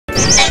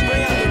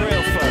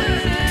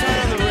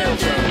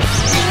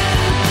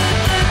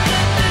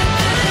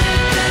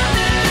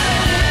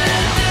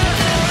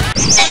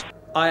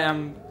I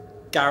am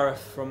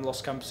Gareth from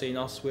Los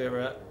Campesinos. We're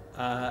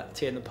at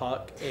Tea in the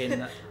Park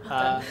in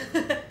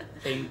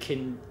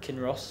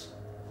Kinross.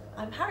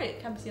 I'm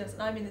Harriet Campesinos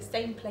and I'm in the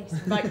same place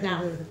right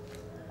now.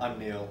 I'm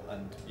Neil,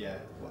 and yeah,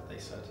 what they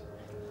said.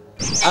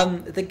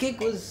 The gig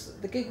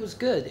was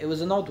good. It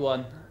was an odd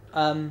one.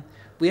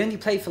 We only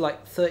played for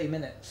like 30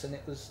 minutes, and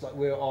it was like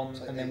we were on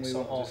like and then we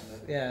songs, were off.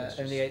 isn't it? Yeah, It's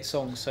only just... 8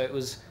 songs, so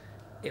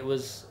it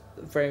was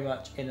very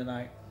much in and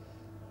out,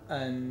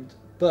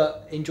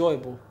 but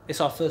enjoyable. It's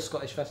our first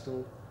Scottish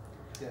festival.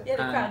 Yeah,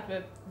 the crowd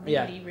were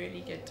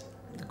really good.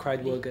 The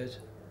crowd were good,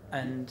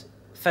 and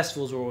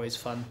festivals are always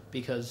fun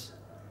because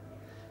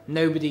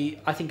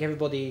I think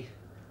everybody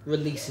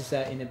releases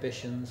their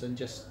inhibitions and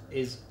just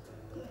is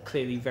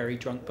clearly very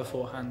drunk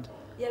beforehand.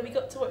 Yeah, we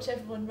got to watch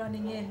everyone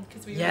running in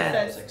because we were Yeah. the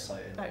That's first.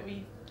 exciting. Like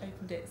we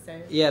opened it,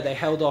 so. Yeah, they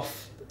held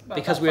off Well,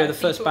 because about we were the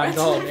 5 first people band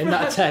went on to in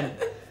that run. tent.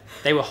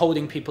 They were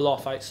holding people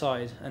off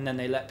outside, and then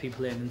they let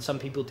people in, and some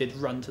people did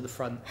run to the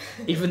front,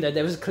 even though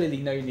there was clearly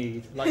no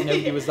need. Like,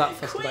 nobody was that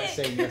fussed about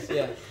saying this.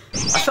 Yeah, I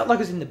felt like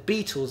I was in the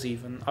Beatles.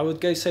 Even I would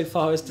go so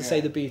far as to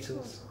say the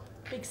Beatles.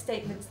 Big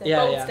statements there, Yeah,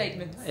 bold yeah.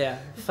 statements. Yeah,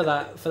 for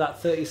that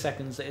 30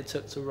 seconds that it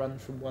took to run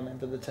from one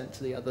end of the tent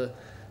to the other,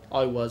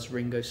 I was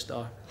Ringo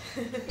Starr.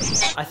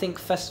 I think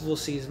festival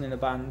season in a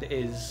band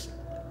is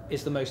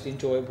the most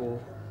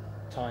enjoyable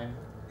time.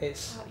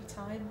 It's Party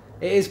time.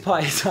 It is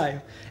party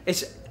time.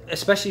 It's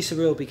especially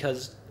surreal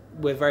because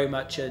we're very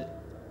much a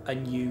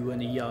new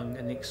and a young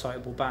and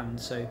excitable band,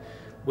 so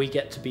we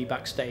get to be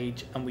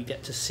backstage and we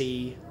get to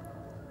see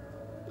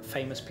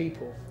famous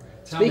people.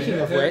 Speaking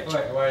of which,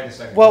 wait a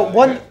second.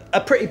 well, a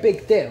pretty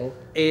big deal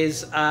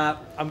is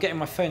I'm getting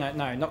my phone out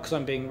now, not because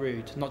I'm being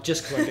rude, not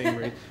just because I'm being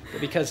rude,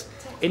 but because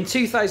in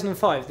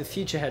 2005 the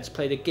Futureheads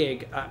played a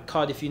gig at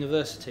Cardiff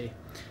University,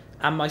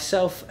 and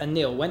myself and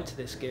Neil went to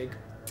this gig.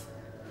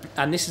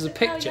 And this is a Look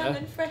how young picture.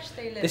 and fresh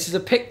they look. This is a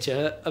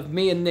picture of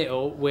me and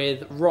Neil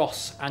with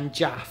Ross and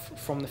Jaff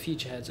from the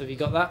Futureheads. Have you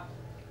got that?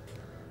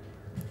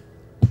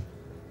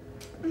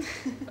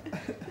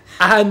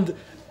 and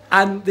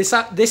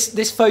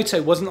this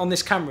photo wasn't on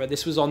this camera.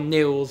 This was on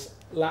Neil's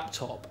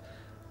laptop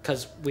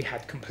because we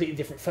had completely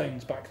different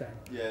phones back then.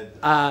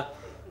 Yeah.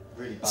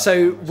 Really bad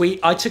So cameras.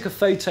 I took a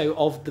photo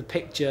of the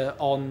picture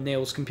on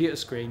Neil's computer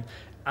screen.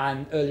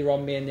 And earlier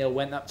on, me and Neil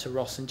went up to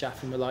Ross and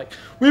Jaff and were like,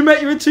 "We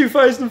met you in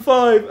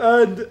 2005,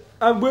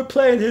 and we're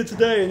playing here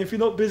today. And if you're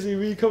not busy,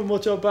 will you come and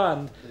watch our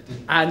band?"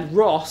 And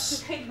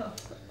Ross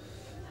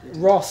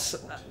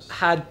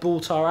had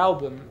bought our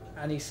album,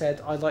 and he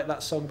said, "I like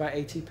that song about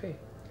ATP,"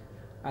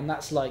 and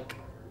that's like,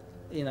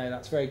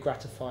 that's very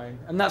gratifying,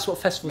 and that's what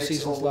festival Makes it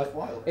season's all like.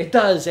 worthwhile. It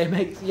does. It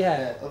makes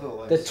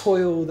Otherwise, the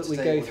toil that we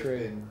today go would have through.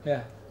 been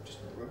Yeah.